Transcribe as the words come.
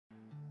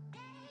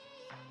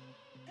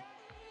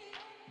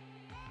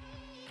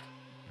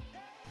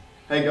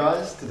Hey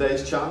guys,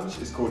 today's challenge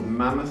is called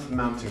Mammoth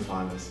Mountain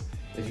Climbers.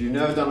 If you've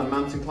never done a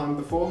mountain climb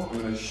before, I'm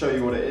going to show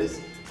you what it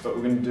is, but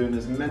we're going to do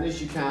as many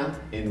as you can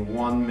in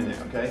 1 minute,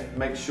 okay?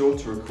 Make sure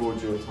to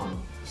record your time.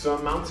 So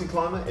a mountain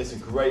climber is a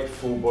great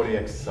full body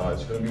exercise.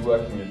 You're going to be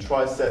working your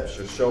triceps,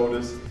 your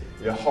shoulders,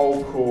 your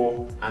whole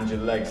core and your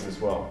legs as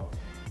well.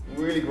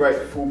 Really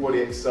great full body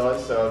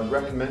exercise, so I'd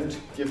recommend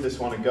give this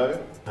one a go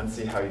and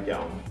see how you get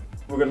on.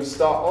 We're going to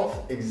start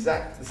off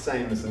exactly the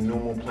same as a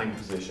normal plank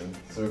position.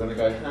 So we're going to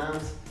go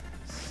hands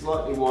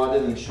slightly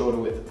wider than shoulder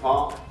width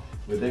apart.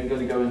 We're then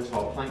going to go into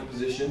our plank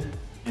position,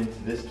 into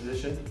this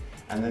position,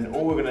 and then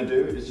all we're going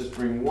to do is just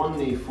bring one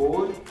knee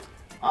forward,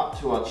 up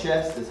to our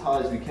chest as high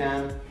as we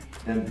can,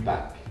 then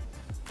back.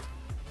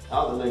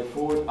 Out the leg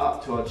forward,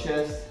 up to our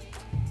chest,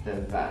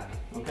 then back,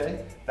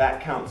 okay?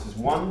 That counts as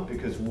one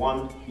because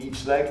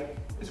each leg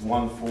is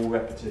one full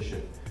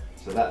repetition.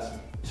 So that's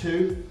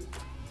 2,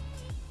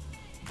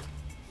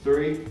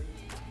 3,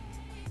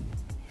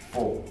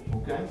 4,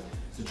 okay?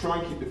 So try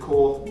and keep the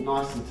core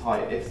nice and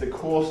tight. If the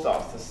core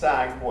starts to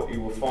sag, what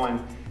you will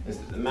find is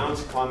that the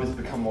mountain climbers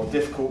become more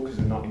difficult because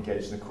we're not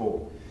engaging the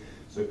core.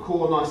 So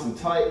core nice and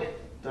tight,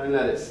 don't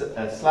let it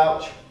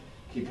slouch,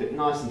 keep it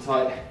nice and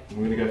tight, and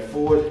we're going to go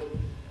forward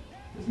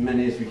as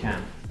many as we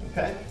can,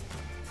 okay?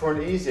 For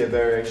an easier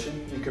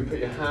variation, you can put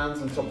your hands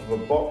on top of a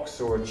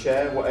box or a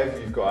chair, whatever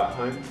you've got at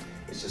home.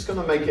 It's just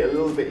going to make it a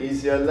little bit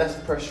easier,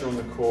 less pressure on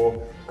the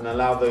core, and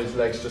allow those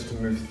legs just to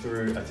move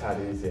through a tad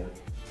easier.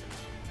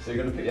 So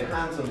you're going to put your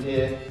hands on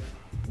here,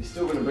 you're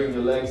still going to bring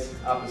your legs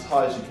up as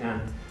high as you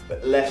can,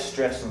 but less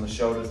stress on the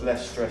shoulders,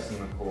 less stress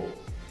on the core.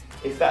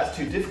 If that's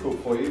too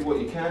difficult for you, what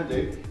you can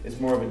do is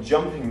more of a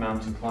jumping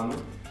mountain climber,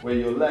 where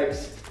your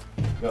legs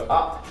go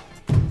up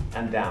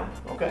and down,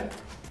 okay?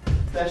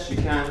 Best you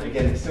can,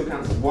 again it still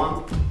counts as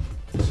 1,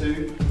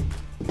 2,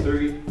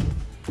 3,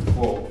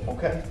 4,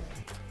 okay?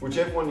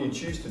 Whichever one you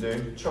choose to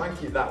do, try and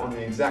keep that one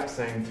the exact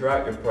same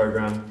throughout your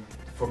program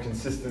for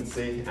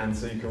consistency and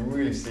so you can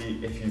really see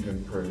if you've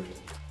improved.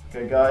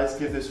 Okay guys,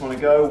 give this one a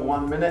go,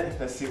 1 minute,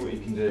 let's see what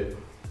you can do.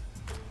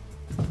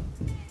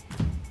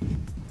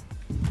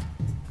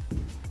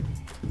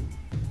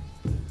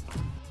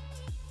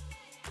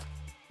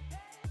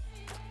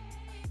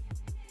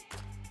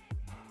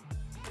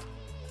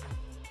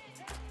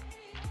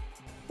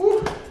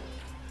 Woo.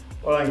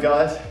 Well done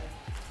guys,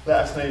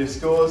 let us know your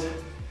scores,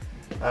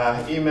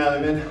 email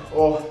them in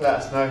or let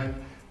us know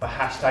by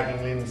hashtagging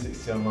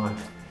Lean60 online.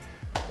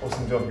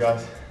 Awesome job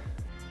guys.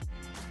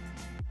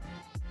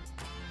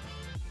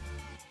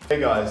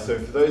 Hey guys, so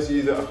for those of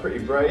you that are pretty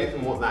brave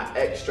and want that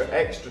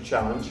extra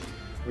challenge,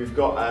 we've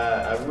got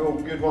a real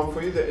good one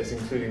for you that is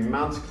including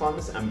mountain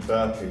climbers and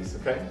burpees,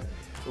 okay?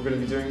 We're going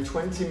to be doing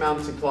 20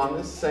 mountain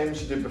climbers, same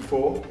as you did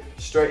before,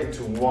 straight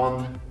into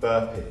 1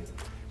 burpee.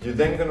 You're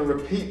then going to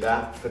repeat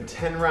that for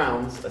 10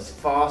 rounds as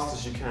fast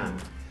as you can.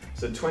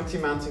 So 20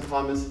 mountain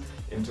climbers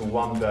into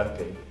 1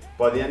 burpee.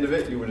 By the end of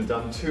it, you would have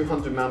done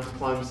 200 mountain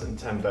climbers and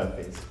 10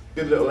 burpees.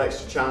 Good little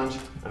extra challenge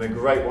and a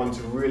great one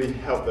to really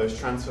help those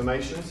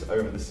transformations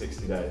over the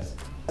 60 days.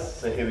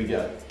 So here we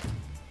go.